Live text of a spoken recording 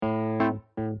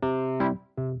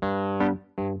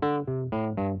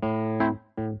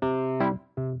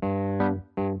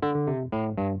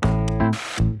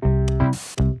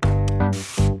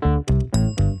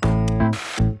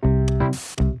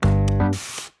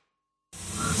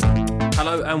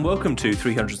Hello and welcome to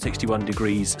 361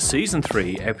 Degrees Season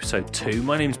 3, Episode 2.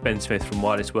 My name's Ben Smith from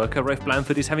Wireless Worker. Rafe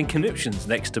Blanford is having conniptions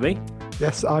next to me.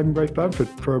 Yes, I'm Rafe Blanford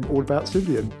from All About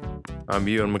Symbian. I'm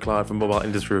Ewan McLeod from Mobile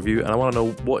Industry Review, and I want to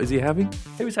know, what is he having?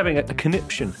 He was having a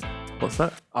conniption. What's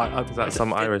that? Is that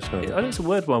some Irish kind of... I think it's a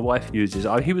word my wife uses.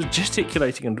 He was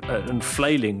gesticulating and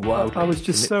flailing wildly. I was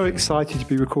just so excited to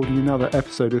be recording another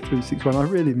episode of 361. I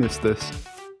really missed this.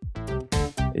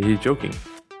 Are you joking?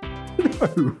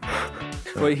 No.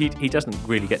 Well, he doesn't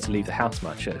really get to leave the house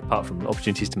much, apart from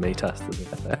opportunities to meet us.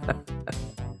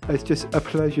 It's just a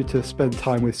pleasure to spend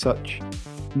time with such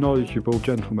knowledgeable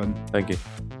gentlemen. Thank you.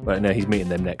 Well, no, he's meeting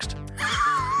them next.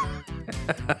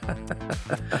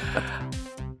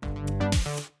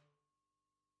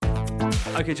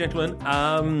 Okay,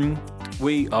 gentlemen,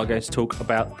 we are going to talk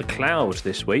about the cloud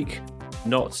this week.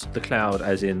 Not the cloud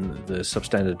as in the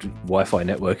substandard Wi-Fi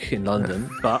network in London,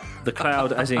 but the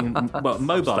cloud as in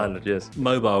mobile. Standard, yes.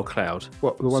 Mobile cloud.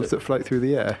 What, the ones that float through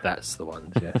the air? That's the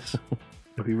ones, yes.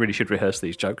 We really should rehearse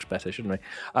these jokes better, shouldn't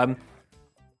we?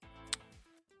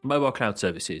 Mobile cloud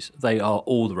services, they are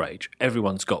all the rage.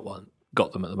 Everyone's got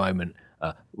them at the moment.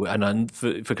 And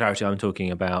for clarity, I'm talking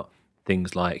about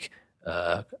things like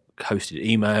hosted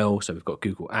email. So we've got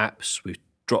Google Apps, we've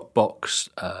Dropbox,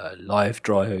 Live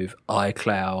Drive,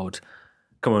 iCloud.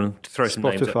 Come on, throw some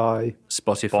names.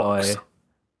 Spotify,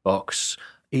 Box.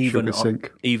 Even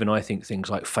I think things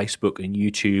like Facebook and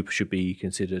YouTube should be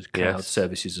considered cloud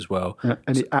services as well.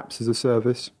 Any apps as a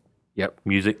service? Yep.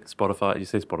 Music, Spotify. You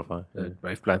say Spotify.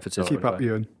 Rafe Blanford says Keep Spotify. up,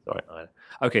 Ewan. Sorry.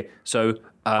 Okay, so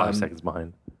 5 seconds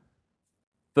behind.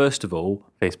 First of all,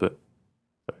 Facebook.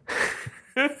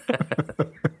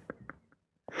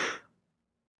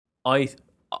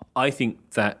 I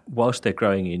think that whilst they're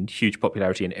growing in huge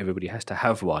popularity and everybody has to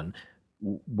have one,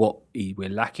 what we're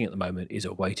lacking at the moment is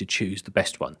a way to choose the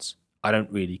best ones. I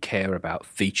don't really care about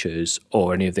features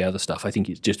or any of the other stuff. I think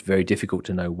it's just very difficult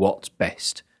to know what's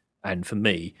best. And for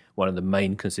me, one of the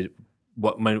main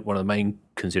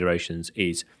considerations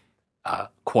is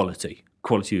quality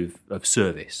of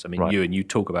service. I mean, right. you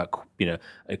talk about an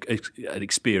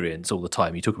experience all the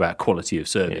time. You talk about quality of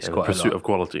service quite a lot. Pursuit of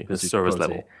quality, the service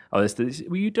level. Well,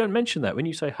 you don't mention that when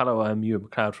you say hello. I'm Ewan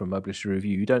McLeod from Mobile Industry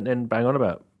Review. You don't then bang on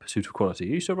about pursuit of quality.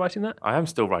 Are you still writing that? I am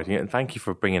still writing it, and thank you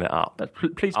for bringing it up.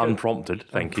 Please, go. Unprompted.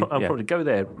 Thank you. Unprompted. Go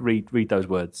there. Read those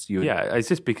words. Yeah, it's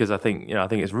just because I think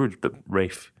it's rude that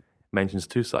Rafe mentions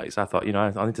 2 sites. I thought,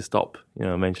 I need to stop,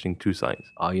 mentioning 2 sites.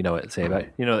 Oh, you know what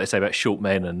they say about short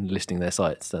men and listing their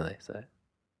sites, don't they? So,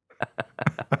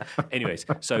 anyways,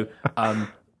 so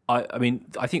I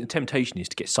think the temptation is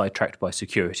to get sidetracked by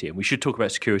security, and we should talk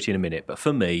about security in a minute. But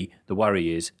for me, the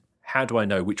worry is, how do I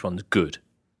know which one's good?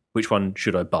 Which one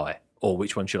should I buy, or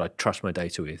which one should I trust my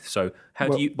data with? So,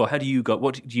 what do you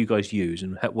guys use,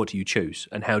 and what do you choose,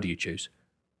 and how do you choose?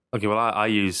 Okay, well, I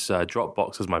use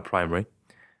Dropbox as my primary.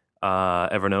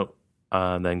 Evernote,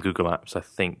 and then Google Apps, I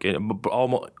think.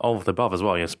 All of the above as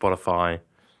well, Spotify.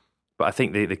 But I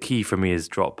think the key for me is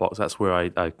Dropbox. That's where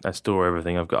I store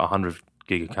everything. I've got a 100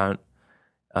 gig account.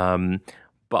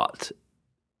 But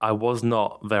I was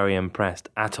not very impressed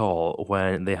at all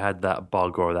when they had that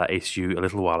bug or that issue a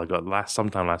little while ago,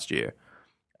 sometime last year.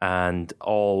 And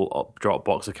all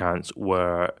Dropbox accounts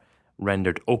were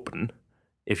rendered open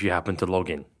if you happen to log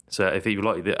in. So if you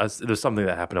like, there's something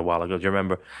that happened a while ago. Do you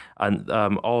remember? And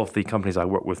all of the companies I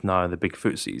work with now, the big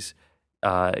footsie,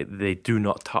 they do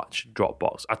not touch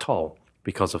Dropbox at all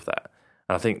because of that.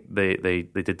 And I think they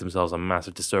did themselves a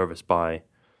massive disservice by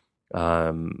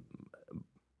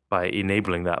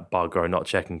enabling that bug or not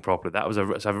checking properly. That was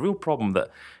a real problem. That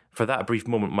for that brief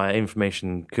moment, my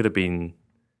information could have been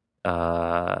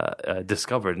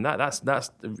discovered, and that's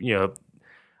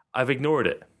I've ignored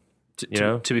it.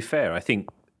 To be fair, I think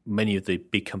many of the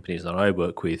big companies that I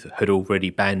work with had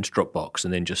already banned Dropbox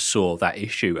and then just saw that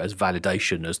issue as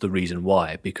validation as the reason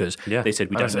why, because they said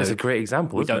we don't know. That's a great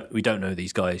example. We don't know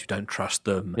these guys. We don't trust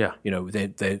them. Yeah.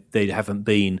 They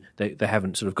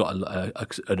haven't sort of got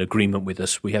an agreement with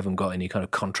us. We haven't got any kind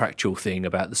of contractual thing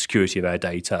about the security of our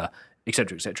data, et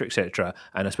cetera, et cetera, et cetera.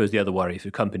 And I suppose the other worry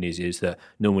for companies is that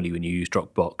normally when you use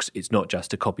Dropbox, it's not just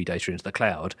to copy data into the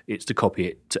cloud, it's to copy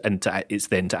it it's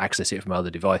then to access it from other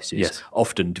devices,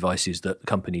 often devices that the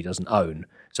company doesn't own.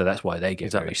 So that's why they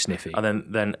get very sniffy. And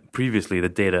then previously the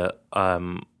data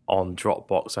on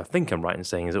Dropbox, I think I'm right in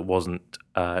saying, is it wasn't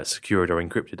secured or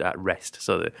encrypted at rest.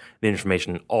 So the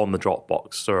information on the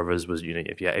Dropbox servers was,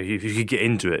 if you could get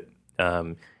into it,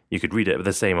 you could read it, but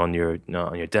the same on your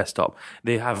desktop.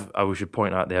 I should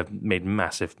point out, they have made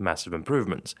massive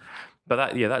improvements. But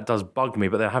that does bug me,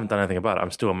 but I haven't done anything about it.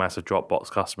 I'm still a massive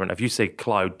Dropbox customer. And if you say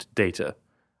cloud data,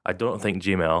 I don't think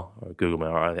Gmail or Google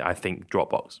Mail. I think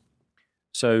Dropbox.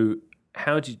 So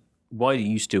why do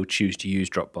you still choose to use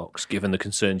Dropbox, given the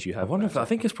concerns you have? I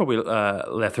think it's probably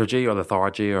lethargy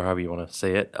or however you want to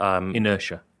say it.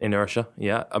 Inertia. Inertia,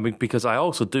 yeah. I mean, because I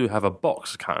also do have a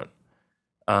Box account.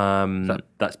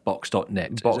 That's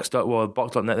box.net.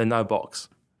 Box.net, they're now Box.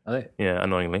 Are they? Yeah,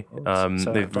 annoyingly.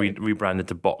 So they've rebranded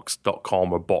to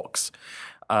Box.com or Box.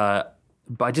 But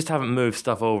I just haven't moved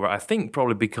stuff over. I think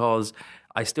probably because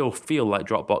I still feel like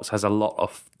Dropbox has a lot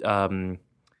of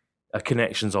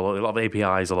connections, a lot of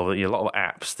APIs, a lot of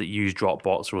apps that use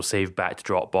Dropbox or will save back to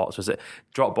Dropbox.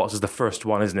 Dropbox is the first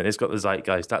one, isn't it? It's got the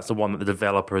zeitgeist. That's the one that the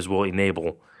developers will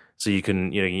enable. So you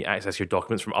can access your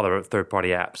documents from other third-party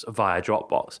apps via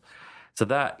Dropbox. So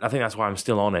I think that's why I'm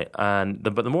still on it.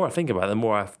 But the more I think about it, the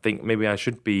more I think maybe I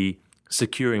should be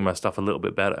securing my stuff a little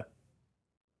bit better.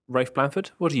 Rafe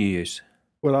Blanford, what do you use?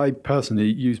 Well, I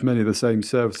personally use many of the same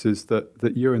services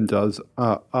that Ewan does.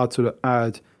 I'd sort of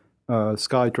add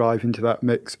SkyDrive into that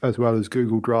mix as well as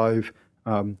Google Drive.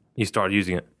 You started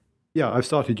using it? Yeah, I've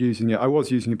started using it. I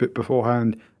was using it a bit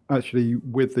beforehand. Actually,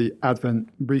 with the advent,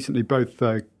 recently both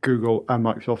Google and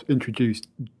Microsoft introduced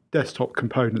desktop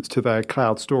components to their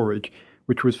cloud storage,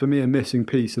 which was for me a missing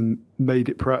piece and made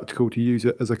it practical to use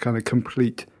it as a kind of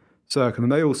complete circle.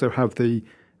 And they also have the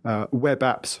web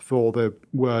apps for the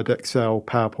Word, Excel,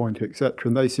 PowerPoint, etc.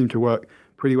 And they seem to work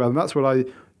pretty well. And that's what I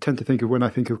tend to think of when I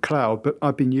think of cloud. But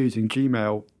I've been using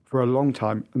Gmail for a long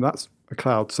time, and that's a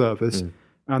cloud service.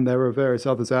 And there are various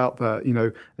others out there,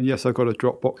 and yes, I've got a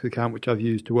Dropbox account, which I've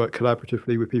used to work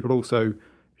collaboratively with people, also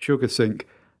SugarSync.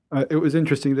 It was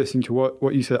interesting listening to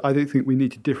what you said. I don't think we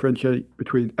need to differentiate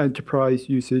between enterprise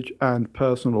usage and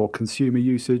personal or consumer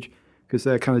usage, because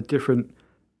they're kind of different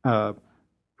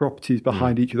properties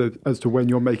behind each of those as to when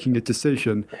you're making a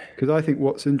decision. Because I think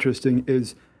what's interesting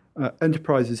is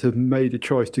enterprises have made a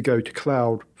choice to go to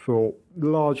cloud for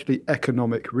largely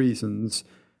economic reasons,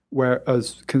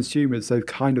 whereas consumers, they've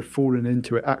kind of fallen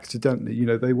into it accidentally.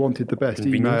 They wanted the best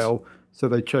email, so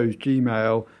they chose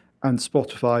Gmail, and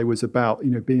Spotify was about,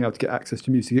 being able to get access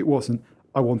to music. It wasn't,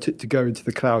 I want it to go into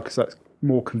the cloud because that's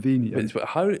more convenient. But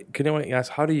how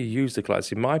do you use the cloud?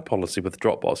 See, my policy with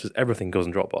Dropbox is everything goes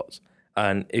in Dropbox.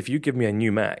 And if you give me a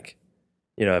new Mac,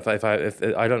 if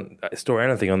I don't store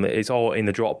anything on it's all in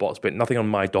the Dropbox, but nothing on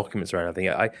my documents or anything.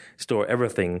 I store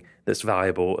everything that's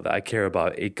valuable that I care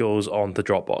about. It goes on to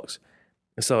Dropbox.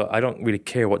 So I don't really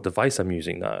care what device I'm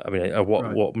using now. I mean,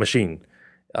 what machine.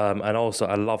 And also,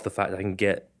 I love the fact that I can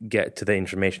get to the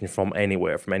information from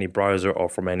anywhere, from any browser or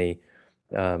from any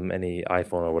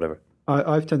iPhone or whatever.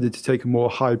 I've tended to take a more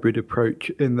hybrid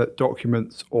approach in that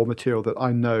documents or material that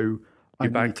I know you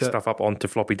back stuff up onto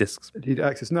floppy disks. Need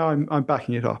access. Now I'm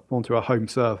backing it up onto a home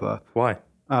server. Why?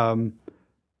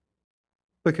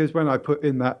 Because when I put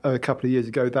in that a couple of years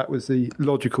ago, that was the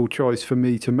logical choice for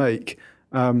me to make.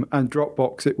 And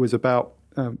Dropbox, it was about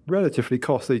relatively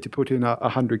costly to put in a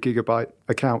 100 gigabyte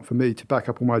account for me to back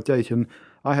up all my data. And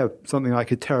I have something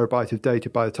like a terabyte of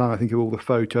data by the time I think of all the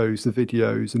photos, the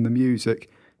videos, and the music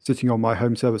sitting on my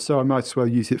home server. So I might as well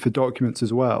use it for documents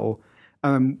as well.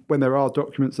 When there are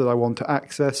documents that I want to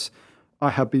access,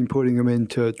 I have been putting them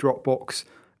into Dropbox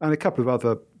and a couple of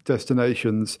other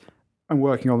destinations and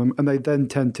working on them, and they then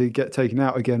tend to get taken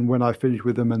out again when I finish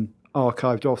with them and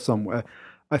archived off somewhere.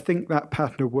 I think that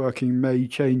pattern of working may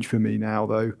change for me now,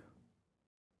 though.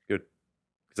 Good,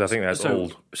 because I think that's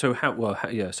old. So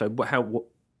how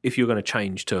if you're going to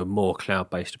change to a more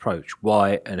cloud-based approach,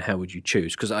 why and how would you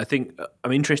choose? Because I think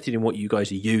I'm interested in what you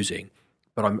guys are using.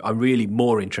 But I'm really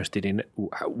more interested in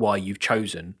why you've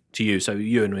chosen to use. So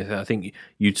Ewan, I think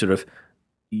you sort of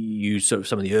use some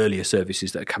of the earlier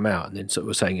services that have come out, and then sort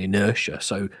of saying inertia.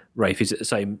 So Rafe, is it the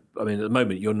same? I mean, at the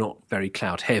moment you're not very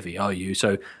cloud heavy, are you?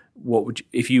 So what would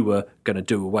if you were going to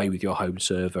do away with your home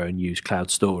server and use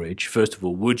cloud storage? First of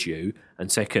all, would you?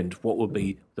 And second, what would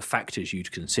be the factors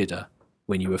you'd consider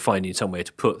when you were finding somewhere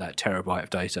to put that terabyte of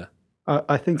data?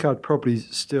 I think I'd probably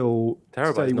still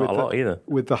stay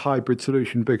with the hybrid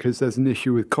solution, because there's an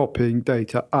issue with copying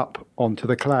data up onto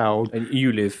the cloud. And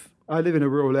I live in a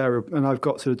rural area, and I've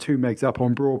got sort of 2 megs up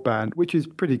on broadband, which is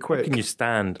pretty quick. How can you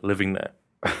stand living there?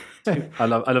 I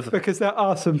love because there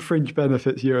are some fringe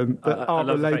benefits here that are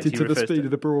related to the speed of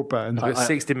the broadband. I've got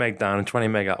 60 meg down and 20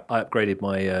 meg up. I upgraded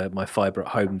my fibre at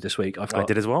home this week. I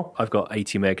did as well. I've got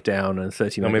 80 meg down and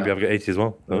 30 meg maybe up. I've got 80 as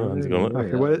well.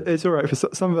 Okay, well, it's all right. For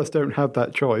some of us don't have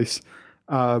that choice.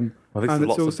 And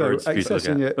it's also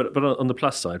accessing it. But on the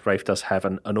plus side, Rafe does have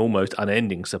an almost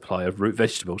unending supply of root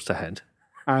vegetables to hand.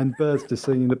 and birds to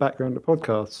sing in the background of the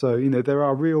podcast. So, there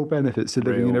are real benefits to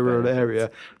living in a rural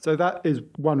area. So that is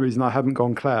one reason I haven't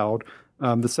gone cloud.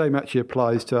 The same actually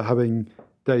applies to having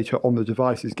data on the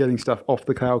devices. Getting stuff off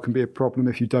the cloud can be a problem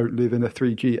if you don't live in a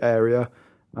 3G area.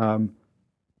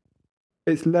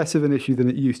 It's less of an issue than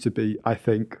it used to be, I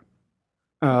think.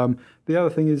 The other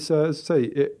thing is, as I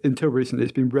say, until recently,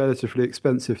 it's been relatively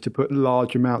expensive to put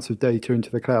large amounts of data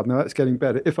into the cloud. Now, that's getting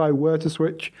better. If I were to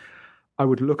switch, I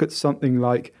would look at something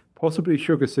like possibly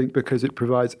SugarSync because it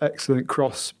provides excellent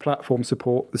cross-platform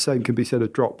support. The same can be said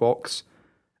of Dropbox.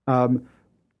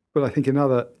 But I think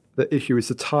the issue is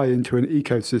to tie into an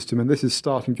ecosystem, and this is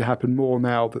starting to happen more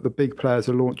now that the big players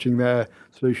are launching their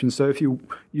solutions. So if you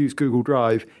use Google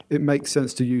Drive, it makes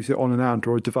sense to use it on an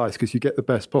Android device because you get the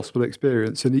best possible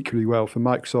experience. And equally well for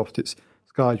Microsoft, it's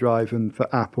SkyDrive, and for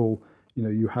Apple,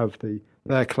 you have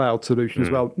their cloud solution as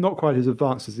well. Not quite as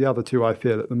advanced as the other two, I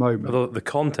feel, at the moment. Although the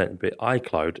content bit,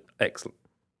 iCloud, excellent.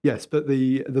 Yes, but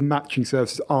the matching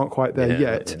services aren't quite there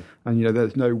yet, and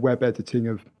there's no web editing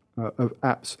of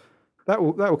apps. That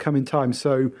will come in time.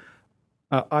 So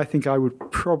I think I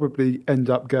would probably end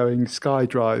up going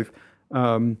SkyDrive.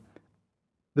 The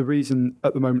reason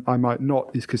at the moment I might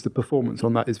not is because the performance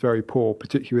on that is very poor,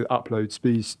 particularly with upload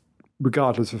speeds,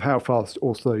 regardless of how fast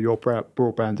or slow your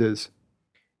broadband is.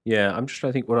 Yeah, I'm just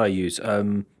trying to think what I use.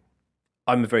 I'm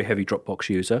a very heavy Dropbox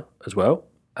user as well.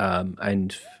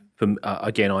 And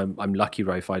again, I'm lucky,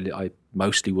 Rafe. I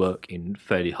mostly work in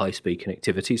fairly high-speed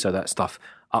connectivity, so that stuff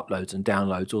uploads and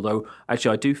downloads. Although,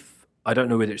 actually, I don't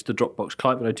know whether it's the Dropbox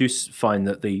client, but I do find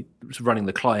that running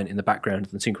the client in the background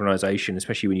and synchronization,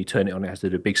 especially when you turn it on, it has to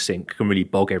do a big sync, can really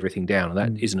bog everything down, and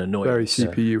that is an annoyance.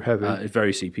 Very CPU heavy. It's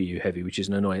very CPU heavy, which is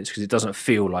an annoyance because it doesn't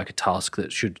feel like a task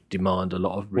that should demand a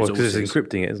lot of resources. Well, because it's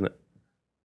encrypting it, isn't it?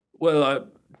 Well,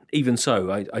 even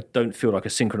so, I don't feel like a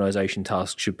synchronization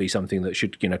task should be something that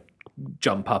should,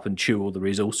 jump up and chew all the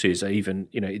resources. Even,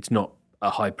 it's not a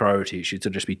high priority. It should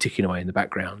just be ticking away in the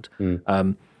background.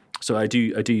 So I do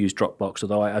use Dropbox,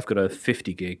 although I've got a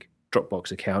 50 gig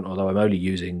Dropbox account, although I'm only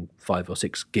using 5 or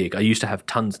 6 gig. I used to have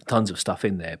tons of stuff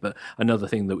in there. But another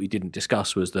thing that we didn't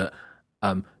discuss was that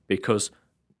because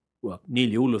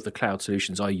nearly all of the cloud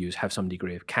solutions I use have some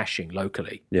degree of caching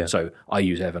locally. Yeah. So I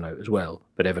use Evernote as well,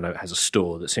 but Evernote has a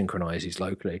store that synchronizes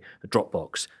locally. A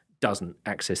Dropbox doesn't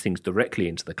access things directly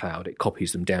into the cloud. It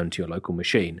copies them down to your local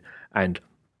machine. And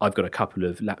I've got a couple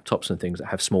of laptops and things that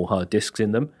have small hard disks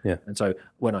in them. Yeah. And so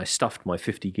when I stuffed my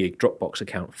 50 gig Dropbox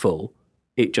account full,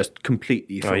 it just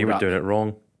completely filled up. You were doing it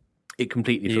wrong. It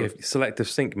completely filled. Selective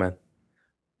sync, man.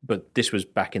 But this was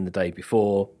back in the day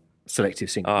before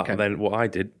selective sync. Then what I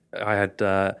did, I had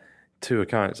 2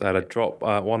 accounts. I had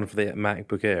one for the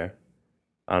MacBook Air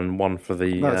and one for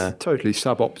the... That's a totally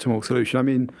suboptimal solution. I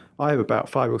mean, I have about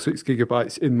 5 or 6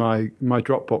 gigabytes in my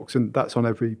Dropbox, and that's on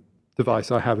every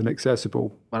device I have and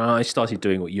accessible. When I started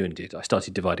doing what Ewan did, I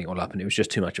started dividing it all up, and it was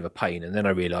just too much of a pain. And then I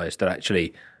realised that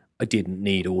actually I didn't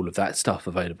need all of that stuff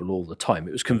available all the time.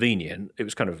 It was convenient. It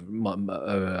was kind of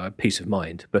a peace of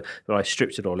mind. But I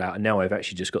stripped it all out, and now I've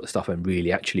actually just got the stuff I'm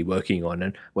really actually working on.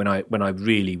 And when I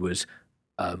really was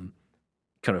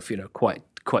quite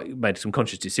made some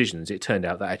conscious decisions, it turned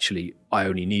out that actually I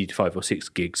only need 5 or 6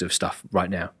 gigs of stuff right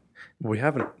now. We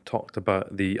haven't talked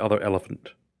about the other elephant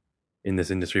in this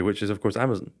industry, which is, of course,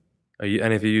 Amazon. Are you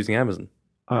using Amazon?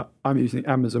 I'm using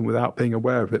Amazon without being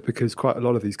aware of it because quite a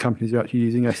lot of these companies are actually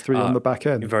using S3 on the back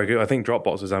end. Very good. I think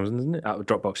Dropbox is Amazon, isn't it?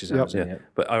 Dropbox is Amazon, yeah.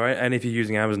 But all right, and if you're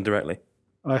using Amazon directly?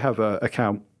 I have an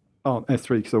account on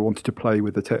S3 because I wanted to play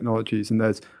with the technologies, and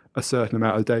there's a certain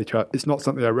amount of data. It's not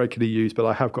something I regularly use, but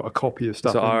I have got a copy of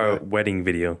stuff. So our wedding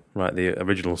video, right, the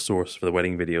original source for the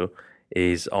wedding video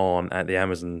is at the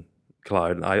Amazon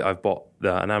cloud. I've bought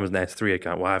an Amazon S3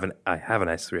 account. Well, I have an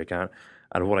S3 account,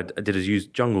 and what I did is use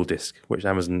Jungle Disk, which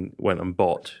Amazon went and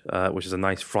bought, which is a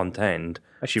nice front end.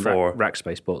 Actually,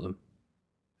 Rackspace bought them.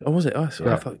 Oh, was it? Oh,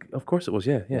 I thought, of course it was.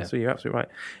 Yeah. So you're absolutely right.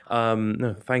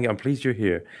 No, thank you. I'm pleased you're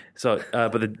here. So,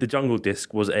 but the Jungle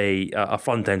Disk was a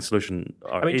front end solution.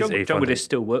 Jungle Disk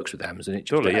still works with Amazon.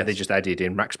 They just added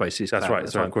in Rackspace's. That's right.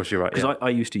 So of course you're right. Because I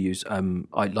used to use,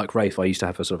 like Rafe, I used to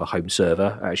have a sort of a home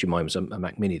server. Actually, mine was a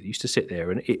Mac Mini that used to sit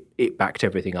there, and it backed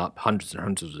everything up hundreds and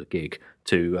hundreds of gig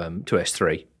to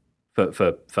S3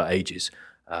 for ages.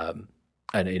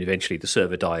 And eventually the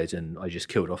server died, and I just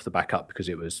killed off the backup because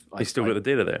it was. You still got the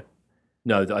data there?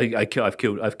 No, I've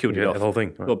killed it off. The whole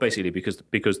thing. Right. Well, basically because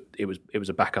it was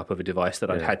a backup of a device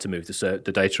that I'd had to move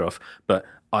the data off. But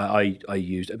I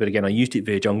used it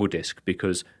via Jungle Disk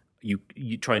because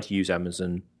you trying to use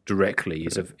Amazon directly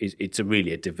it's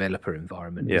really a developer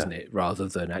environment, isn't it, rather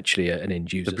than actually an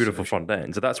end user. It's a beautiful front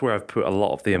end. So that's where I've put a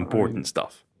lot of the important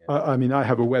stuff. I mean, I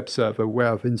have a web server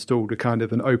where I've installed a kind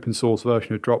of an open source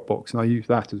version of Dropbox, and I use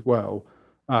that as well.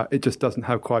 It just doesn't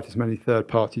have quite as many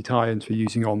third-party tie-ins for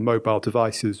using on mobile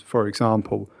devices, for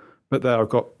example. But there I've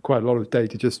got quite a lot of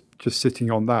data just sitting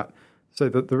on that. So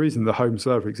that the reason the home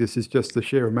server exists is just the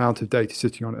sheer amount of data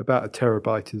sitting on it. About a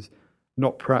terabyte is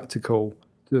not practical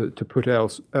to put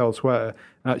elsewhere.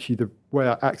 Actually, the way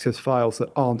I access files that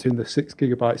aren't in the 6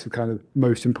 gigabytes of kind of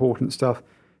most important stuff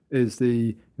is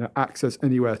the access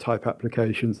anywhere type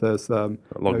applications. There's Log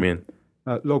me in.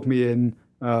 Log me in.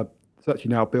 It's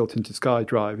actually now built into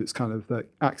SkyDrive. It's kind of the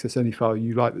access any file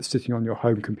you like that's sitting on your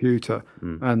home computer.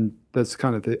 And there's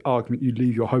kind of the argument you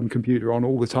leave your home computer on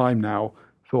all the time now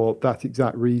for that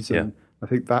exact reason. Yeah. I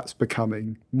think that's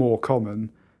becoming more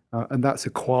common. And that's a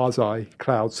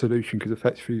quasi-cloud solution because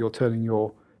effectively you're turning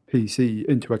your PC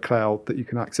into a cloud that you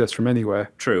can access from anywhere.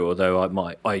 True, although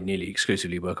I nearly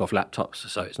exclusively work off laptops,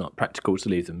 so it's not practical to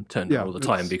leave them turned on all the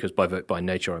time because by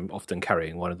nature I'm often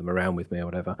carrying one of them around with me or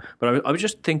whatever. But I was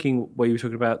just thinking where you were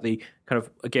talking about the kind of,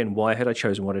 again, why had I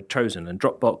chosen what I'd chosen? And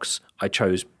Dropbox I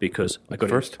chose because I got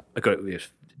first.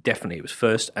 Definitely, it was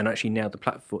first, and actually now the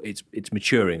platform it's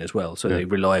maturing as well. So the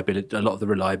reliability, a lot of the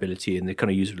reliability and the kind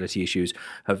of usability issues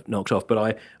have knocked off.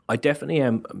 But I definitely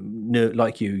am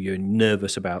like you're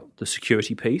nervous about the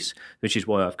security piece, which is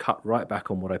why I've cut right back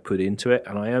on what I put into it.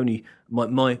 And I only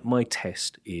my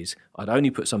test is I'd only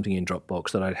put something in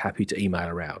Dropbox that I'd happy to email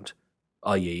around,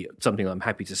 i.e., something that I'm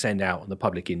happy to send out on the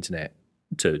public internet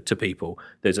to people.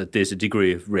 There's a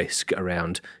degree of risk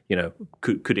around,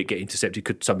 could it get intercepted?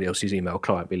 Could somebody else's email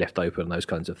client be left open? Those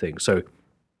kinds of things. So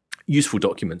useful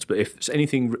documents, but if it's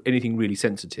anything really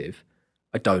sensitive,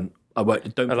 I don't.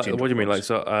 What do you mean? Like,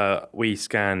 so we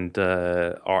scanned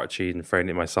Archie and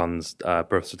Freddie, my son's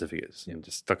birth certificates, and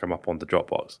just stuck them up onto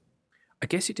Dropbox. I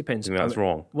guess it depends. That's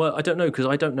wrong. Well, I don't know because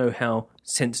I don't know how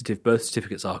sensitive birth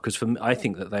certificates are. Because for me, I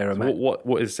think that they are.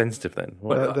 What is sensitive then?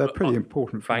 They're pretty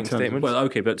important. Bank statements. Well,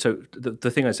 okay, but so the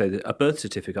thing I say that a birth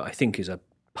certificate I think is a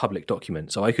public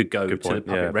document, so I could go to the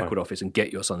public record office and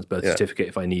get your son's birth certificate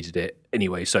if I needed it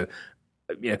anyway. So.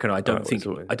 I don't think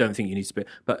you need to be,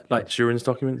 but like insurance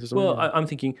documents or something. Well, I'm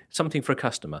thinking something for a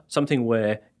customer, something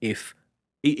where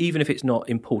even if it's not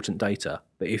important data,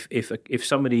 but if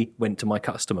somebody went to my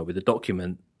customer with a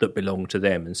document that belonged to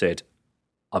them and said,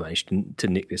 "I managed to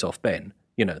nick this off Ben,"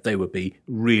 they would be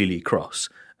really cross.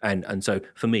 And so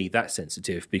for me, that's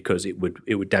sensitive because it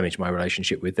would damage my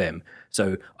relationship with them.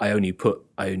 So I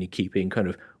only keep in kind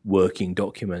of working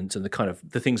documents and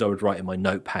the things I would write in my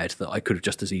notepad that I could have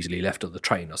just as easily left on the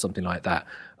train or something like that.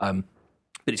 But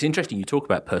it's interesting you talk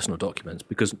about personal documents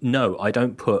because no, I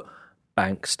don't put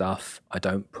bank stuff. I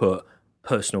don't put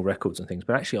personal records and things,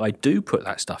 but actually I do put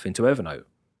that stuff into Evernote.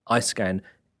 I scan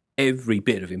every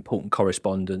bit of important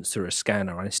correspondence through a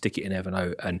scanner and I stick it in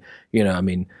Evernote and,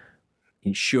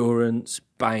 insurance,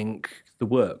 bank, the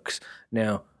works.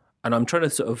 Now, and I'm trying to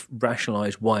sort of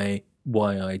rationalize why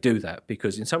I do that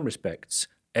because in some respects,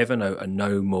 Evernote are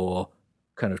no more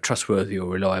kind of trustworthy or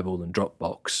reliable than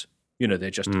Dropbox.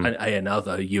 They're just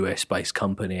another US-based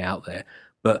company out there.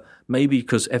 But maybe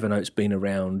because Evernote's been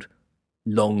around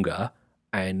longer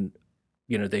and,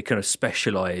 they kind of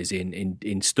specialize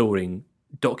in storing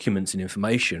documents and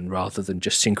information rather than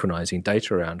just synchronizing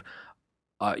data around.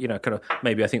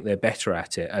 Maybe I think they're better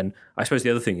at it. And I suppose the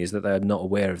other thing is that they're not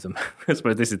aware of them. I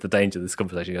suppose this is the danger of this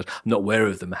conversation. I'm not aware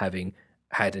of them having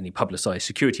had any publicized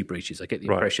security breaches. I get the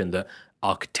impression that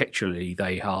architecturally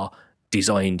they are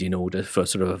designed in order for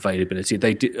sort of availability.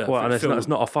 They do, and it's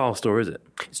not a file store, is it?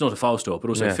 It's not a file store, but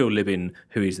also Phil Libin,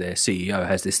 who is their CEO,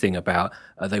 has this thing about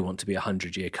they want to be a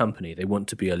 100-year company. They want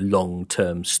to be a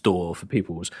long-term store for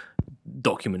people's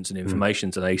documents and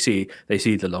information. So they see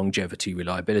the longevity,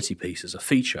 reliability piece as a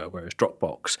feature, whereas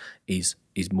Dropbox is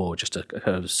more just a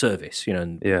kind of service.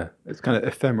 It's kind of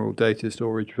ephemeral data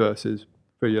storage versus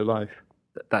for your life.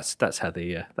 That's how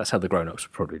the grown-ups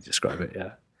would probably describe it.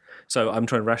 Yeah. So I'm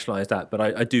trying to rationalise that, but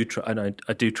I do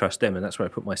trust them, and that's where I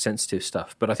put my sensitive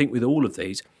stuff. But I think with all of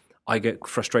these, I get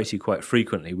frustrated quite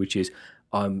frequently, which is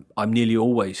I'm nearly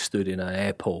always stood in an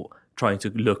airport trying to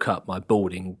look up my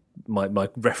boarding, my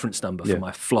reference number for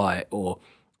my flight, or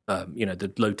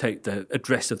the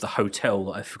address of the hotel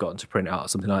that I've forgotten to print out or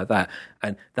something like that.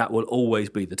 And that will always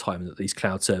be the time that these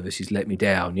cloud services let me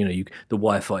down. The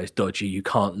Wi-Fi is dodgy, you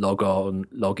can't log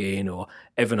in, or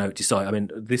Evernote decide. I mean,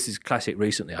 this is classic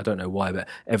recently. I don't know why, but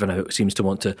Evernote seems to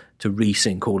want to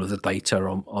resync all of the data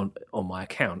on my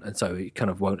account, and so it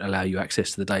kind of won't allow you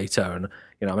access to the data. And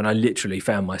I mean, I literally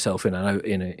found myself in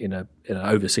an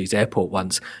overseas airport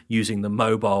once using the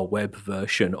mobile web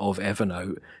version of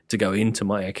Evernote to go into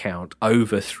my account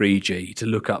over 3G to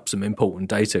look up some important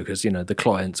data because the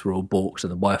clients were all balked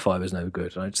and the Wi-Fi was no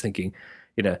good. And I'm just thinking,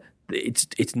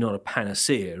 it's not a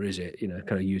panacea, is it?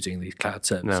 Kind of using these cloud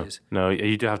services. No,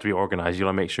 you do have to be organized. You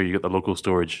got to make sure you get the local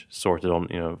storage sorted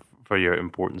on, for your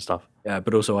important stuff. Yeah,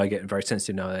 but also I get very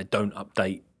sensitive now. I don't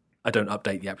update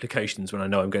the applications when I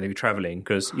know I'm going to be traveling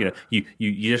because you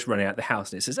just run out the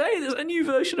house and it says, hey, there's a new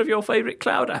version of your favorite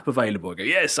cloud app available. I go,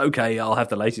 yes, okay, I'll have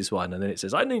the latest one, and then it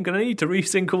says I'm going to need to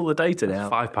resync all the data now.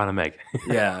 £5 a meg.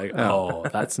 Yeah. Oh,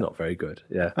 that's not very good.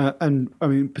 Yeah. And I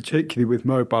mean, particularly with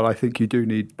mobile, I think you do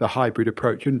need the hybrid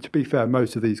approach. And to be fair,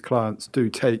 most of these clients do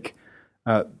take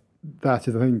that as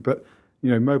a thing. But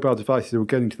mobile devices are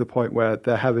getting to the point where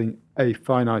they're having a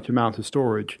finite amount of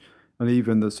storage. And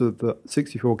even the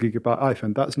 64 gigabyte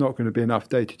iPhone, that's not going to be enough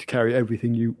data to carry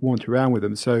everything you want around with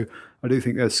them. So I do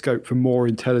think there's scope for more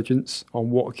intelligence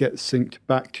on what gets synced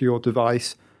back to your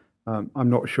device. I'm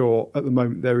not sure at the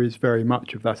moment there is very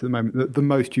much of that at the moment. The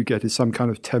most you get is some kind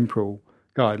of temporal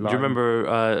guideline. Do you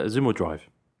remember Zumo Drive?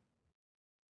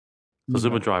 So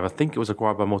Zumo Drive, I think it was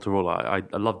acquired by Motorola.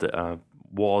 I loved it.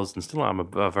 Was and still am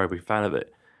a very big fan of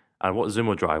it. And what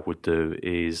Zumo Drive would do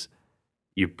is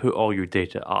you put all your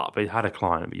data up. It had a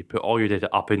client, but you put all your data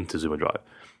up into Zumo Drive.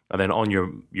 And then on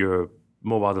your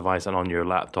mobile device and on your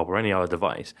laptop or any other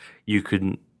device, you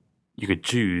could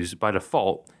choose, by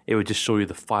default, it would just show you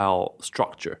the file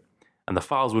structure. And the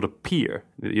files would appear.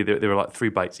 They were like 3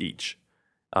 bytes each.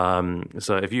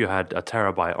 So if you had a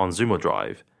terabyte on Zumo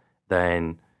Drive,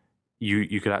 then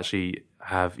you could actually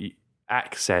have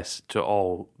access to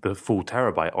all the full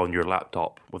terabyte on your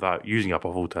laptop without using up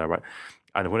a full terabyte.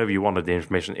 And whenever you wanted the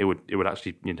information, it would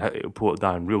actually it would pull it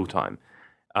down in real time.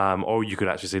 Or you could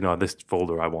actually say, no, this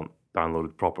folder I want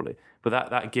downloaded properly. But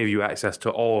that gave you access to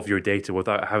all of your data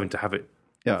without having to have it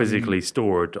physically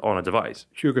stored on a device.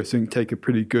 SugarSync take a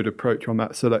pretty good approach on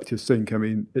that selective sync. I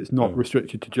mean, it's not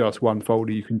restricted to just one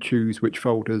folder. You can choose which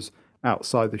folders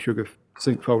outside the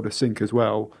SugarSync folder sync as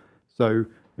well. So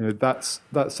that's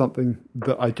something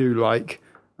that I do like.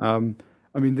 I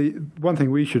mean, the one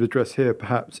thing we should address here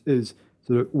perhaps is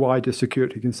sort of wider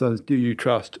security concerns. Do you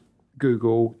trust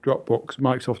Google, Dropbox,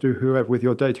 Microsoft, or whoever with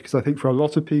your data? Because I think for a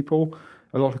lot of people,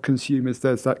 a lot of consumers,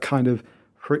 there's that kind of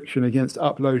friction against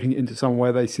uploading it into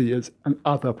somewhere they see as an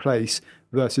other place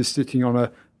versus sitting on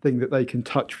a thing that they can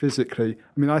touch physically.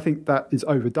 I mean, I think that is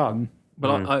overdone.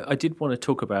 Well, I did want to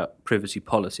talk about privacy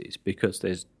policies because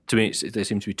there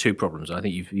seems to be two problems. I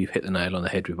think you've hit the nail on the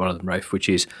head with one of them, Rafe, which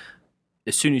is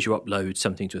as soon as you upload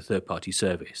something to a third-party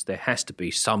service, there has to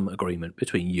be some agreement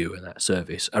between you and that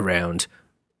service around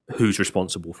who's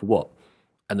responsible for what.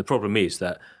 And the problem is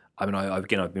that, I mean, I've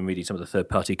been reading some of the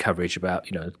third-party coverage about,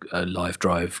 Live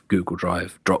Drive, Google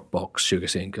Drive, Dropbox,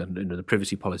 SugarSync, and the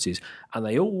privacy policies, and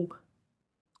they all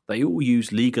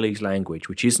use legalese language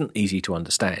which isn't easy to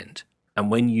understand. And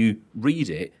when you read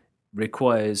it,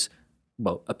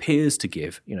 appears to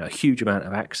give a huge amount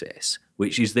of access,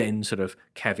 which is then sort of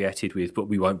caveated with, but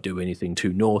we won't do anything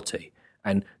too naughty.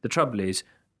 And the trouble is,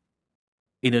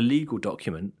 in a legal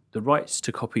document, the rights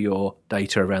to copy your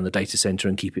data around the data center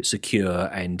and keep it secure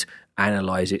and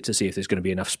analyze it to see if there's going to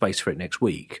be enough space for it next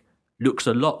week looks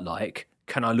a lot like,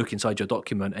 can I look inside your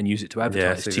document and use it to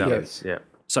advertise to you? Yes. Yeah.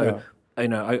 So, I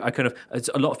kind of,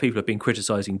 a lot of people have been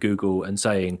criticizing Google and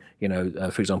saying,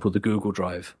 for example, the Google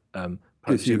Drive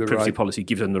privacy policy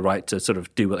gives them the right to sort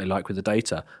of do what they like with the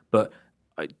data. But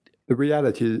the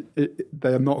reality is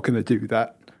they are not going to do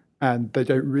that. And they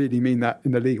don't really mean that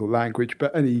in the legal language,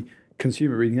 but any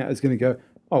consumer reading that is going to go,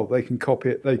 oh, they can copy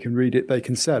it, they can read it, they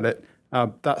can sell it.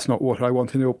 That's not what I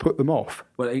want, and it'll put them off.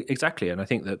 Well, exactly. And I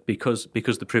think that because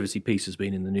the privacy piece has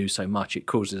been in the news so much, it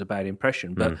causes a bad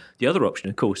impression. But the other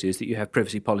option, of course, is that you have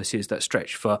privacy policies that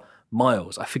stretch for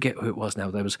miles. I forget who it was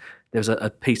now. There was a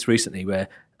piece recently where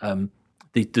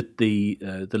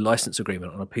the license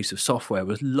agreement on a piece of software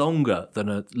was longer than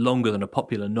a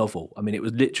popular novel. I mean, it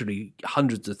was literally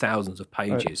hundreds of thousands of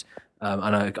pages.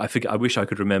 And I wish I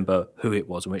could remember who it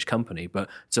was and which company, but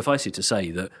suffice it to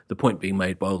say that the point being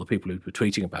made by all the people who were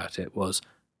tweeting about it was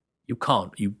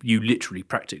you literally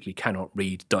practically cannot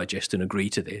read, digest and agree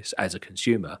to this as a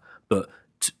consumer, but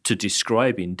to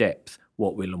describe in depth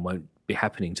what will and won't be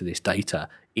happening to this data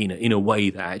in a way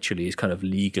that actually is kind of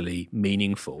legally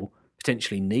meaningful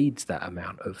potentially needs that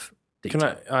amount of detail.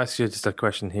 Can I ask you just a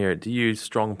question here? Do you use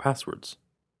strong passwords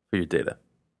for your data?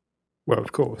 Well,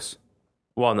 of course.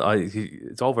 Well,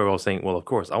 it's all very well saying, well, of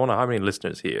course. I wonder how many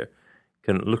listeners here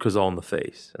can look us all in the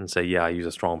face and say, yeah, I use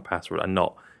a strong password and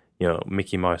not,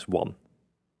 Mickey Mouse 1.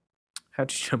 How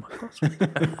did you know my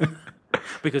password?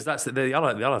 Because that's the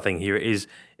other thing here is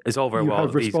all very You well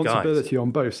have these guys. responsibility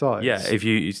on both sides. Yeah, if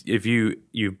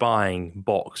you're buying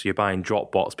Box, you're buying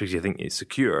Dropbox because you think it's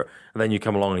secure, and then you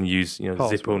come along and use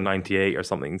Zippo 98 or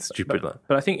something stupid.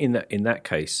 But I think in that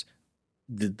case,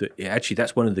 actually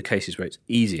that's one of the cases where it's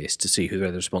easiest to see who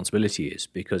the responsibility is,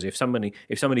 because if somebody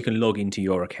can log into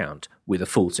your account with a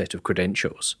full set of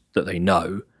credentials that they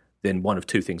know, then one of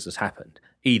two things has happened: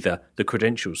 either the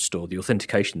credentials store, the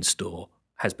authentication store,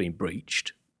 has been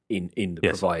breached in the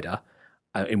provider.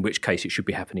 In which case it should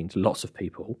be happening to lots of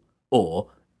people, or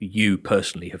you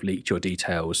personally have leaked your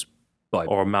details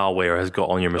or malware has got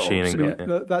on your machine.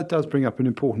 That does bring up an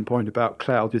important point about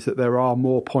cloud, is that there are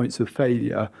more points of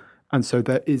failure, and so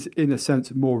there is, in a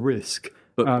sense, more risk.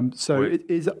 It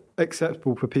is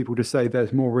acceptable for people to say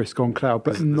there's more risk on cloud,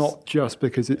 but not just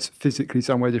because it's physically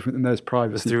somewhere different and there's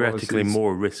privacy. There's theoretically policies.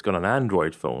 more risk on an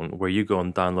Android phone, where you go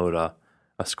and download a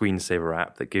screensaver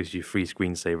app that gives you free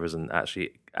screensavers and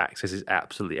actually accesses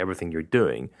absolutely everything you're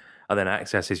doing, and then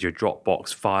accesses your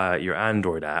Dropbox via your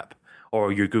Android app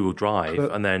or your Google Drive,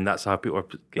 and then that's how people are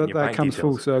getting your bank details. That comes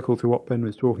full circle to what Ben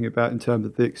was talking about in terms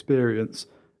of the experience,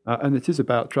 and it is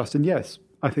about trust. And yes,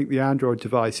 I think the Android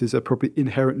devices are probably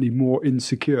inherently more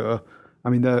insecure. I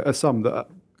mean, there are some that are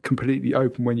completely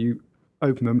open when you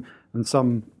open them, and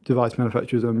some device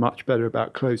manufacturers are much better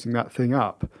about closing that thing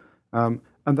up.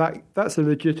 And that's a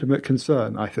legitimate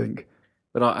concern, I think.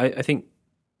 But I think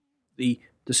the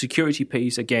security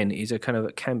piece, again, is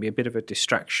can be a bit of a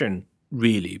distraction,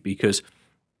 really, because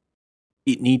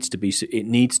it needs to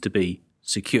be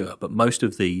secure. But most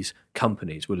of these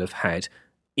companies will have had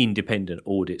independent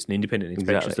audits and independent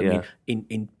inspections. Exactly, yeah.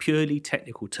 In purely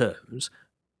technical terms,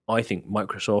 I think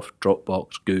Microsoft,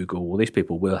 Dropbox, Google, all these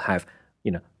people will have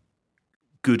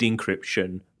good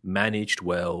encryption, managed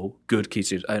well, good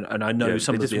keys, and I know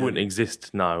some of them wouldn't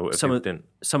exist now. Some of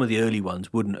the early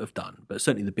ones wouldn't have done, but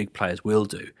certainly the big players will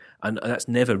do, and that's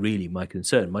never really my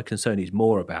concern. My concern is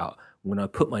more about when I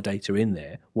put my data in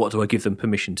there, what do I give them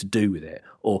permission to do with it,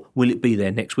 or will it be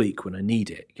there next week when I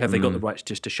need it? Have they got the rights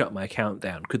just to shut my account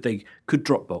down? Could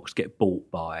Dropbox get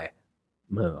bought by?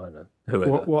 I don't know.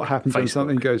 Whoever. What happens when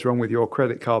something goes wrong with your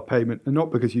credit card payment, and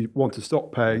not because you want to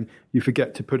stop paying, you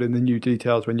forget to put in the new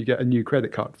details when you get a new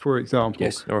credit card, for example.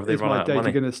 Yes. Or if they run out of money. Is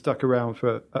my data going to stuck around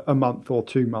for a month or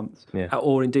 2 months? Yeah.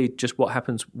 Or indeed, just what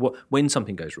happens when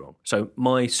something goes wrong. So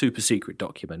my super secret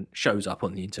document shows up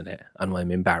on the internet, and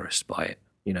I'm embarrassed by it.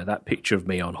 That picture of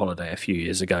me on holiday a few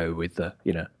years ago with the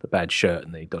bad shirt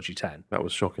and the dodgy tan. That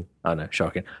was shocking. I know,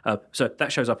 shocking. So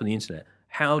that shows up on the internet.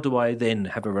 How do I then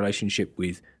have a relationship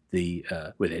with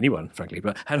with anyone, frankly?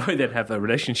 But how do I then have a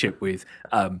relationship with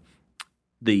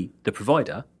the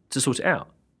provider to sort it out?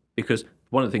 Because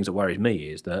one of the things that worries me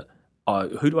is that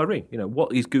who do I ring?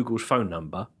 What is Google's phone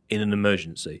number in an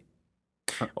emergency?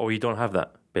 Or you don't have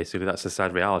that. Basically, that's a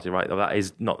sad reality, right? That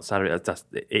is not sad. That's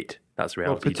it. That's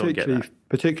reality. You don't get that.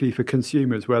 Particularly for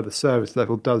consumers, where the service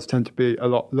level does tend to be a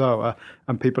lot lower,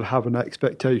 and people have an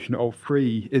expectation of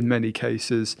free in many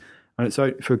cases. And it's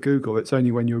for Google, it's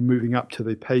only when you're moving up to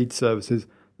the paid services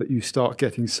that you start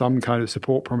getting some kind of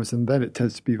support promise, and then it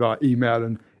tends to be via email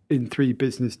and in 3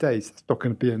 business days. It's not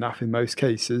going to be enough in most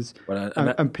cases. Well,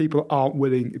 and people aren't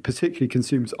willing, particularly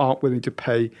consumers, aren't willing to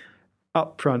pay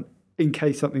upfront in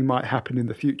case something might happen in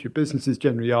the future. Businesses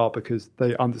generally are, because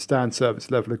they understand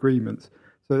service level agreements.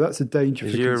 So that's a danger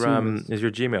for consumers. Is your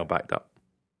Gmail backed up?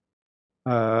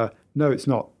 No, it's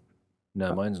not.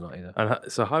 No, mine's not either.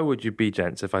 And so how would you be,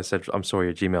 gents, if I said, I'm sorry,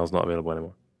 your Gmail's not available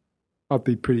anymore? I'd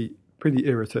be pretty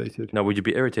irritated. No, would you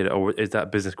be irritated, or is that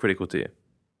business critical to you?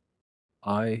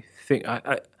 I think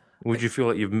Would you feel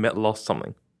like you've lost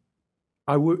something?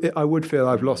 I would feel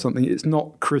I've lost something. It's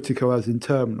not critical as in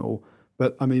terminal,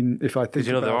 but I mean, if I think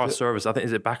because there are services. I think,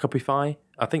 is it Backupify?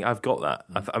 I think I've got that.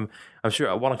 I'm sure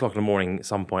at 1 o'clock in the morning at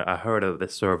some point I heard of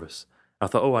this service. I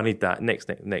thought, I need that.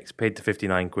 Next, paid to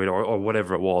 59 quid or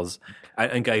whatever it was.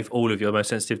 And gave all of your most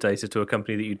sensitive data to a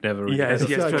company that you'd never... Yes,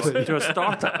 to a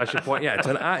startup, I should point. Yeah,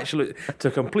 to a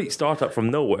complete startup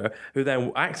from nowhere, who then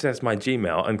accessed my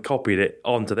Gmail and copied it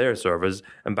onto their servers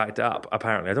and backed it up,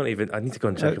 apparently. I need to go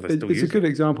and check if it's still using it. It's a good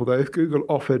example, though. If Google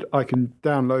offered, I can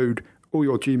download all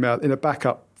your Gmail in a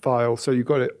backup file, so you've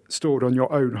got it stored on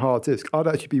your own hard disk, I'd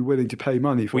actually be willing to pay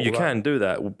money for that. Well, you can do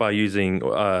that by using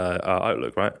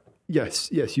Outlook, right? Yes,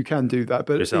 you can do that,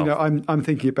 but I'm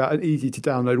thinking about an easy to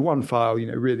download one file.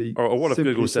 Really. Or what if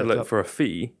Google said, look, for a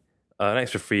fee, an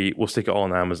extra fee, we'll stick it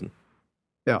on Amazon.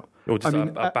 Yeah, or just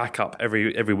a backup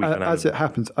every week on Amazon. As it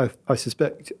happens, I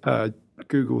suspect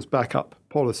Google's backup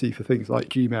policy for things like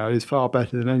Gmail is far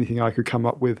better than anything I could come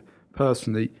up with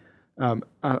personally.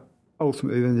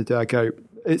 ultimately, at the end of the day, I go,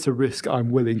 it's a risk I'm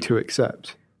willing to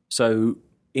accept. So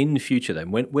in the future,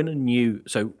 then,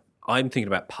 so I'm thinking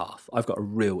about Path. I've got a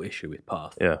real issue with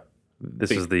Path. Yeah.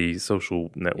 This is the social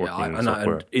networking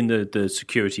software. And in the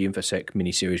security infosec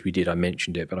mini-series we did, I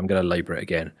mentioned it, but I'm going to labour it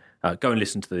again. Go and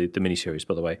listen to the mini-series,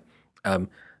 by the way.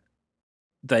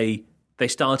 They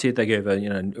gave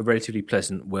a relatively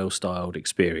pleasant, well-styled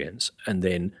experience, and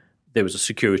then there was a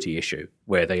security issue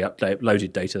where they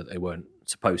uploaded data that they weren't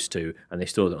supposed to, and they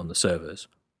stored it on the servers.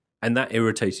 And that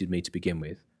irritated me to begin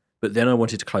with. But then I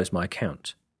wanted to close my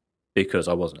account because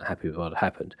I wasn't happy with what had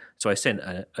happened. So I sent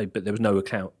but there was no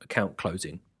account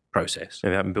closing process.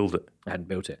 And they hadn't built it. I hadn't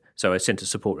built it. So I sent a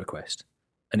support request.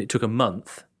 And it took a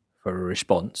month for a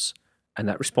response. And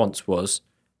that response was,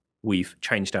 we've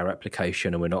changed our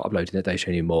application and we're not uploading the data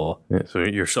anymore. Yeah, so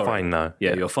you're fine now.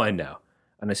 Yeah, you're fine now.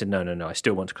 And I said, no, I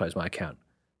still want to close my account.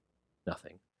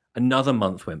 Nothing. Another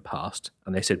month went past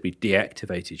and they said, we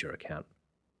deactivated your account.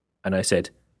 And I said,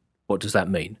 what does that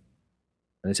mean?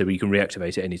 And they said, well, you can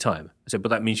reactivate it any time. I said, but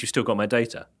that means you've still got my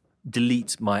data.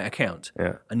 Delete my account.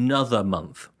 Yeah. Another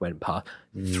month went past.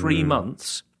 3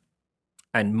 months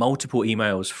and multiple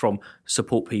emails from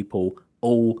support people,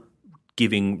 all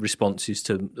giving responses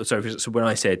to... So when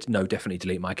I said, no, definitely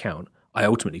delete my account, I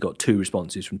ultimately got 2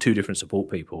 responses from 2 different support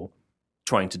people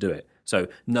trying to do it. So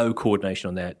no coordination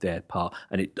on their part.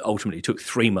 And it ultimately took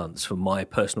 3 months for my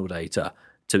personal data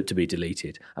to be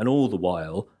deleted. And all the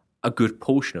while, a good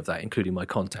portion of that, including my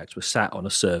contacts, were sat on a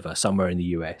server somewhere in the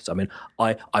US. I mean,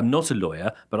 I'm not a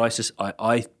lawyer, but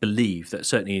I believe that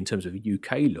certainly in terms of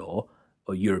UK law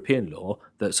or European law,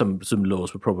 that some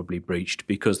laws were probably breached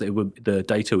because the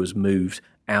data was moved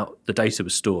out. The data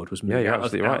was stored, was moved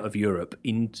out of Europe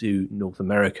into North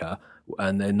America,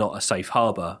 and they're not a safe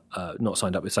harbour, not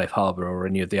signed up with safe harbour or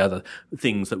any of the other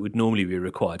things that would normally be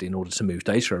required in order to move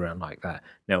data around like that.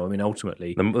 Now, I mean,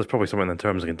 ultimately, there's probably something in the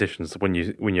terms and conditions when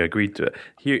you agreed to it.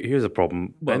 Here's a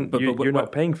problem. You're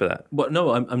not paying for that. Well,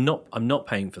 no, I'm not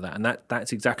paying for that, and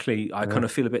that's exactly. I kind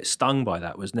of feel a bit stung by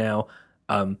that. Was now.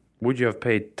 Would you have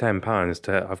paid £10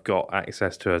 to have got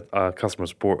access to a customer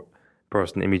support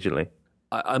person immediately?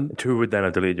 Who would then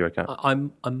have deleted your account?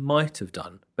 I might have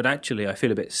done, but actually I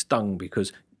feel a bit stung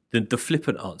because the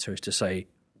flippant answer is to say,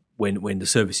 when the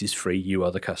service is free, you are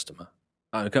the customer.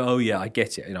 I go, oh yeah, I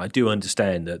get it. I do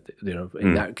understand that.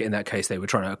 In that case, they were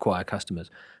trying to acquire customers,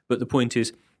 but the point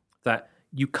is that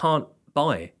you can't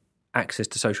buy access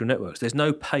to social networks. There's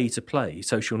no pay to play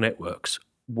social networks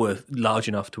large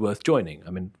enough to worth joining. I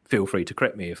mean, feel free to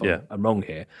correct me if I'm wrong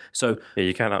here. So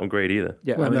you can't upgrade either.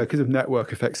 Yeah, well, no, because of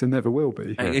network effects, there never will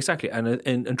be. Exactly. And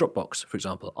Dropbox, for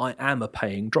example, I am a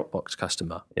paying Dropbox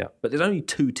customer. Yeah. But there's only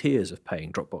 2 tiers of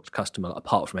paying Dropbox customer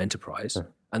apart from enterprise,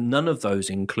 and none of those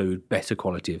include better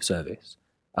quality of service.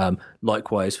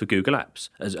 Likewise for Google Apps,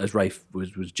 as Rafe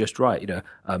was just right.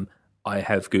 I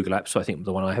have Google Apps, so I think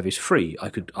the one I have is free. I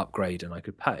could upgrade and I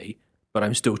could pay. But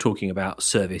I'm still talking about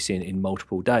service in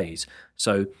multiple days.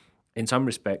 So in some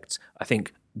respects, I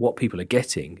think what people are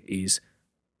getting is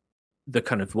the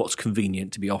kind of what's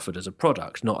convenient to be offered as a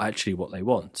product, not actually what they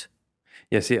want.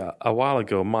 Yeah, see, a while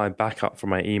ago, my backup for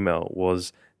my email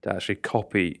was to actually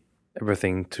copy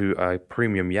everything to a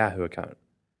premium Yahoo account.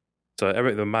 So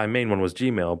my main one was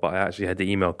Gmail, but I actually had the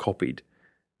email copied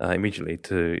immediately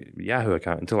to Yahoo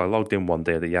account until I logged in one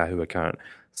day at the Yahoo account,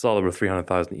 saw there were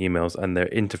 300,000 emails and their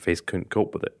interface couldn't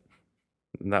cope with it.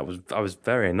 And I was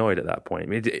very annoyed at that point. I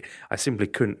mean, I simply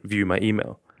couldn't view my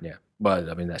email. Yeah.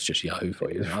 Well, I mean, that's just Yahoo for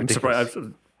you. I'm surprised.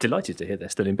 I'm delighted to hear they're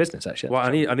still in business, actually. Well,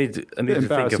 I need to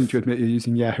embarrassing to admit you're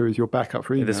using Yahoo as your backup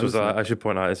for email. This was, I should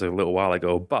point out, it's a little while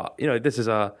ago, but, this is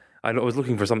I was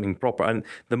looking for something proper, and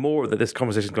the more that this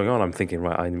conversation is going on, I'm thinking,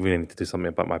 right, I really need to do something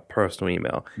about my personal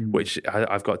email, which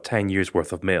I've got 10 years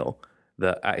worth of mail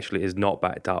that actually is not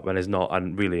backed up and is not,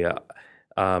 and really,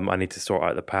 I need to sort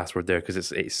out the password there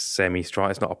because it's semi-strong.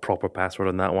 It's not a proper password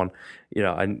on that one,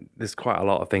 and there's quite a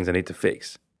lot of things I need to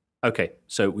fix. Okay,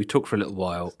 so we talked for a little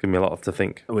while. It's given me a lot to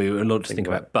think. A lot to think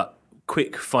about. But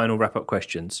quick final wrap-up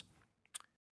questions.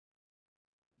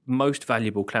 Most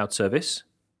valuable cloud service.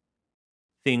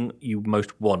 Thing you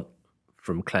most want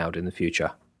from cloud in the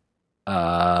future?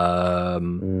 Gosh.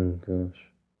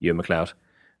 You and McLeod.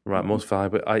 Right, most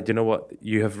valuable. Do you know what?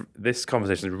 This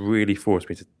conversation has really forced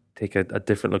me to take a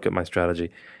different look at my strategy.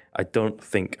 I don't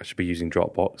think I should be using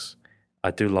Dropbox.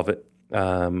 I do love it,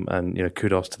 and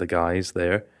kudos to the guys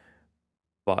there.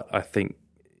 But I think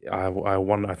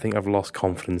I think I've lost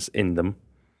confidence in them.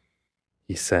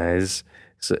 He says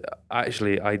So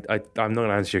actually, I'm not going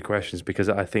to answer your questions because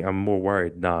I think I'm more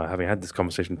worried now, having had this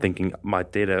conversation, thinking my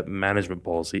data management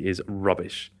policy is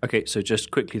rubbish. Okay, so just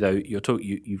quickly though,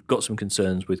 you've got some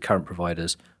concerns with current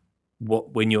providers.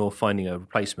 When you're finding a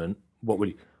replacement, what will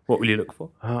you look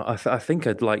for? I think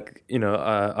I'd like,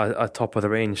 a top of the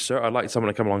range, sir. I'd like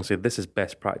someone to come along and say, this is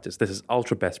best practice, this is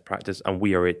ultra best practice, and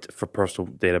we are it for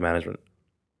personal data management.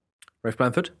 Rafe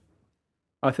Blanford?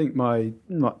 I think my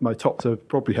top tier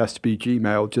probably has to be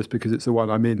Gmail, just because it's the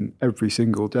one I'm in every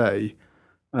single day.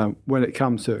 When it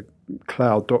comes to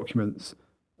cloud documents,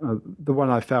 the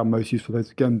one I found most useful has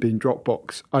again been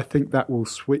Dropbox. I think that will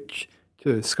switch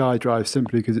to SkyDrive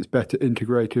simply because it's better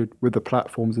integrated with the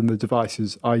platforms and the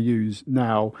devices I use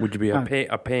now. Would you be a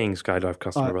paying SkyDrive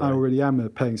customer? I already am a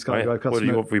paying SkyDrive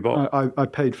customer. What have you bought? I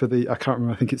paid for I can't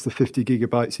remember, I think it's the 50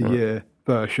 gigabytes a year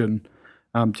version.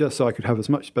 Just so I could have as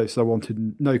much space as I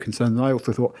wanted, no concerns. And I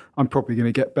also thought I'm probably going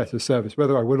to get better service.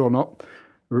 Whether I will or not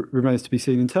remains to be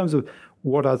seen. In terms of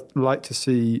what I'd like to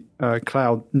see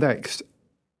cloud next,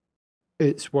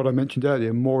 it's what I mentioned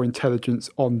earlier, more intelligence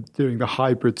on doing the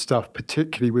hybrid stuff,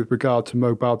 particularly with regard to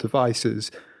mobile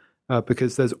devices,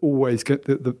 because there's always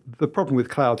the problem with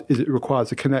cloud is it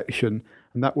requires a connection,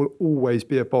 and that will always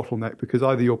be a bottleneck because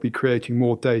either you'll be creating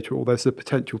more data or there's the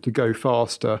potential to go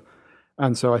faster.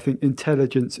 And so I think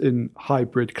intelligence in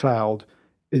hybrid cloud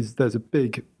there's a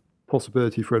big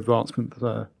possibility for advancement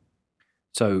there.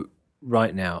 So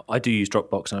right now, I do use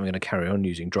Dropbox, and I'm going to carry on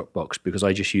using Dropbox because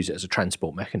I just use it as a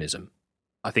transport mechanism.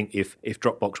 I think if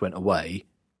Dropbox went away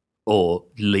or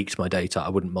leaked my data, I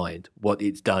wouldn't mind. What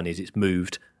it's done is it's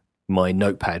moved my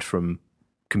notepad from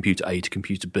computer A to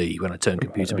computer B when I turn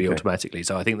computer B automatically.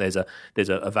 So I think there's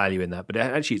a value in that. But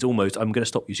actually, it's almost, I'm going to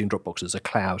stop using Dropbox as a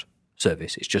cloud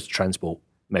service. It's just a transport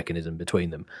mechanism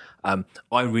between them.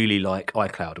 I really like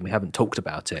iCloud, and we haven't talked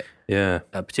about it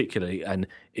particularly. And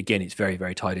again, it's very,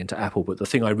 very tied into Apple. But the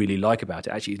thing I really like about it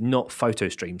actually is not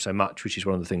PhotoStream so much, which is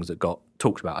one of the things that got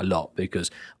talked about a lot,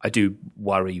 because I do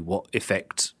worry what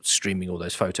effect streaming all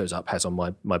those photos up has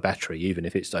on my battery, even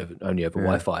if it's only over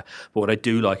Wi-Fi. But what I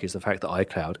do like is the fact that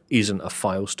iCloud isn't a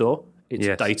file store; it's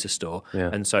a data store,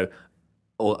 and so.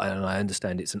 And I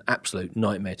understand it's an absolute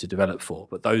nightmare to develop for,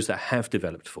 but those that have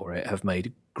developed for it have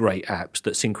made great apps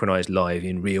that synchronize live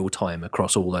in real time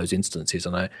across all those instances.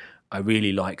 And I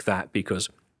really like that because,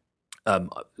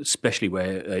 especially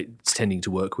where it's tending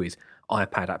to work with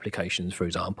iPad applications, for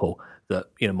example, that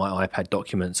my iPad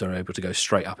documents are able to go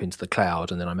straight up into the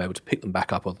cloud, and then I'm able to pick them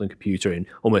back up on the computer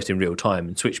almost in real time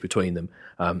and switch between them.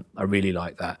 I really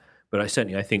like that. But I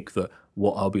think that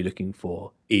what I'll be looking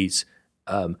for is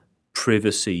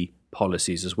privacy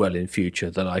policies as well in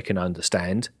future that I can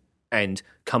understand, and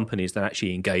companies that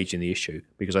actually engage in the issue,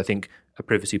 because I think a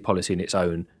privacy policy in its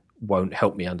own won't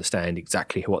help me understand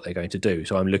exactly what they're going to do.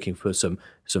 So I'm looking for some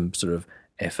sort of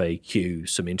FAQ,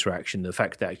 some interaction, the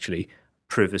fact that actually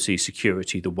privacy,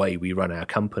 security, the way we run our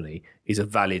company is a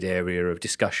valid area of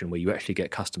discussion where you actually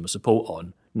get customer support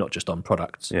on, not just on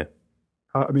products. Yeah.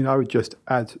 I would just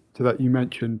add to that, you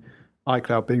mentioned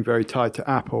iCloud being very tied to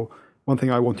Apple. One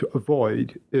thing I want to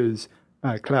avoid is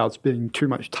clouds being too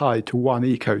much tied to one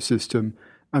ecosystem,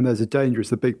 and there's a danger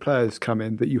as the big players come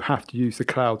in that you have to use the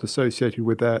cloud associated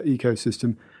with their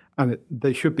ecosystem, and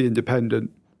they should be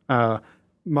independent.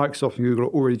 Microsoft and Google are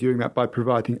already doing that by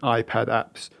providing iPad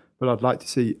apps, but I'd like to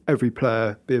see every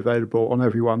player be available on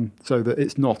everyone so that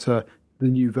it's not the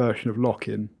new version of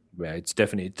lock-in. Yeah, it's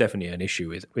definitely an issue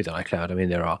with iCloud. I mean,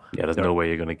 there's no way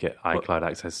you're going to get iCloud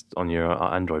access on your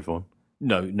Android phone.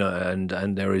 No,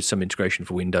 and there is some integration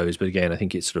for Windows, but again, I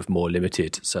think it's sort of more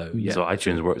limited. So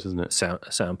iTunes works, isn't it?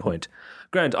 Sound point.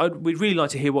 Grant, we'd really like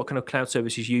to hear what kind of cloud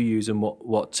services you use and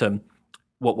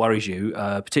what worries you,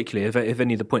 particularly if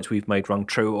any of the points we've made rung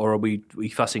true, or are we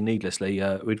fussing needlessly.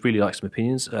 We'd really like some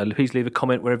opinions. Please leave a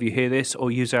comment wherever you hear this,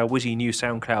 or use our whizzy new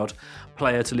SoundCloud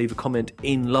player to leave a comment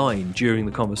in line during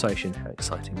the conversation. How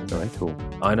exciting. Very cool.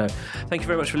 I know. Thank you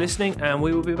very much for listening, and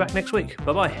we will be back next week.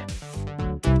 Bye-bye.